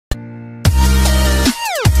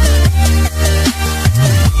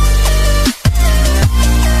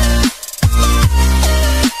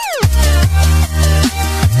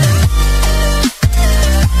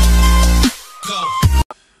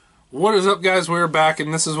What is up, guys? We're back,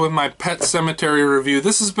 and this is with my Pet Semetary review.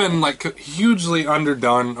 This has been like hugely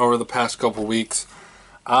underdone over the past couple weeks.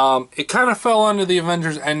 It kind of fell under the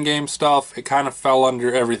Avengers Endgame stuff. It kind of fell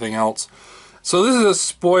under everything else. So this is a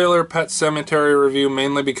spoiler Pet Semetary review,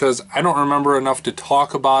 mainly because I don't remember enough to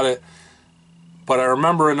talk about it, but I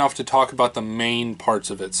remember enough to talk about the main parts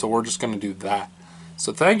of it. So we're just going to do that.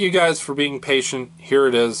 So thank you guys for being patient. Here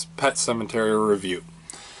it is, Pet Semetary review.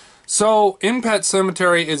 So, in Pet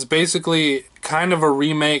Semetary, it's basically kind of a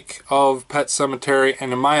remake of Pet Semetary,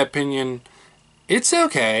 and in my opinion, it's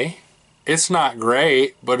okay. It's not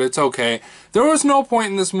great, but it's okay. There was no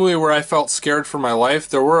point in this movie where I felt scared for my life.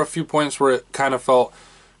 There were a few points where it kind of felt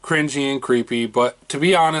cringy and creepy, but to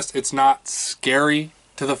be honest, it's not scary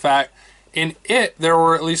to the fact. In it, there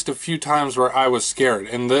were at least a few times where I was scared.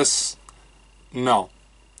 In this, no,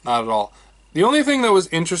 not at all. The only thing that was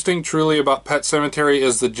interesting truly about Pet Semetary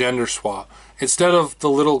is the gender swap. Instead of the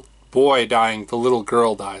little boy dying, the little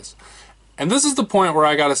girl dies. And this is the point where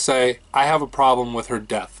I gotta say, I have a problem with her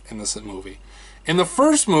death in this movie. In the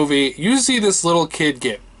first movie, you see this little kid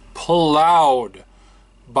get plowed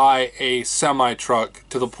by a semi-truck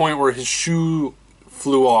to the point where his shoe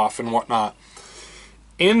flew off and whatnot.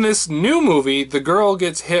 In this new movie, the girl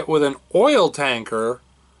gets hit with an oil tanker,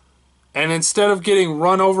 and instead of getting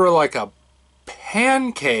run over like a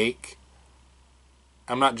pancake,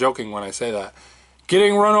 I'm not joking when I say that,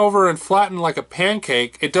 getting run over and flattened like a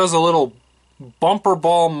pancake, it does a little bumper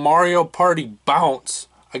ball Mario Party bounce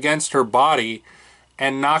against her body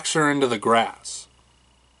and knocks her into the grass.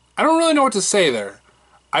 I don't really know what to say there.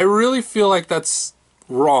 I really feel like that's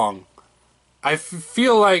wrong. I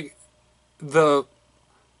feel like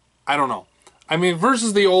I don't know. I mean,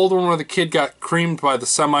 versus the old one where the kid got creamed by the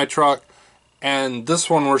semi-truck, and this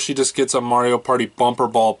one where she just gets a Mario Party bumper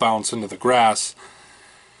ball bounce into the grass,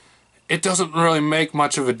 it doesn't really make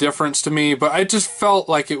much of a difference to me, but I just felt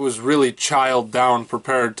like it was really child down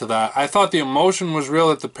compared to that. I thought the emotion was real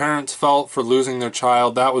that the parents felt for losing their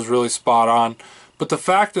child. That was really spot on. But the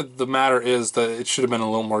fact of the matter is that it should have been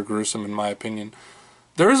a little more gruesome, in my opinion.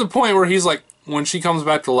 There is a point where he's like, when she comes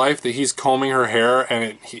back to life, that he's combing her hair,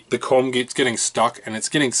 and the comb keeps getting stuck, and it's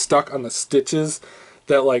getting stuck on the stitches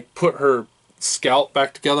that like put her scalp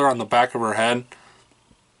back together on the back of her head,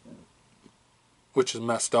 which is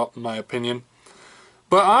messed up in my opinion.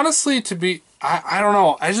 But honestly, I don't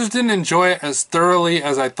know, I just didn't enjoy it as thoroughly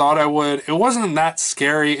as I thought I would. It wasn't that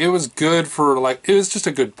scary. It was good for, like, it was just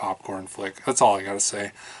a good popcorn flick. That's all I gotta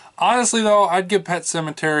say. Honestly though, I'd give Pet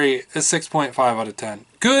Semetary a 6.5 out of 10.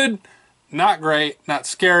 Good, not great, not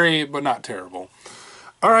scary, but not terrible.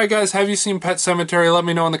 Alright guys, have you seen Pet Semetary? Let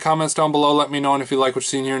me know in the comments down below. Let me know, and if you like what you're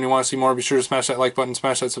seeing here and you want to see more, be sure to smash that like button,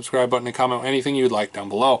 smash that subscribe button, and comment anything you'd like down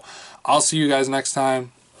below. I'll see you guys next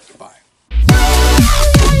time. Bye.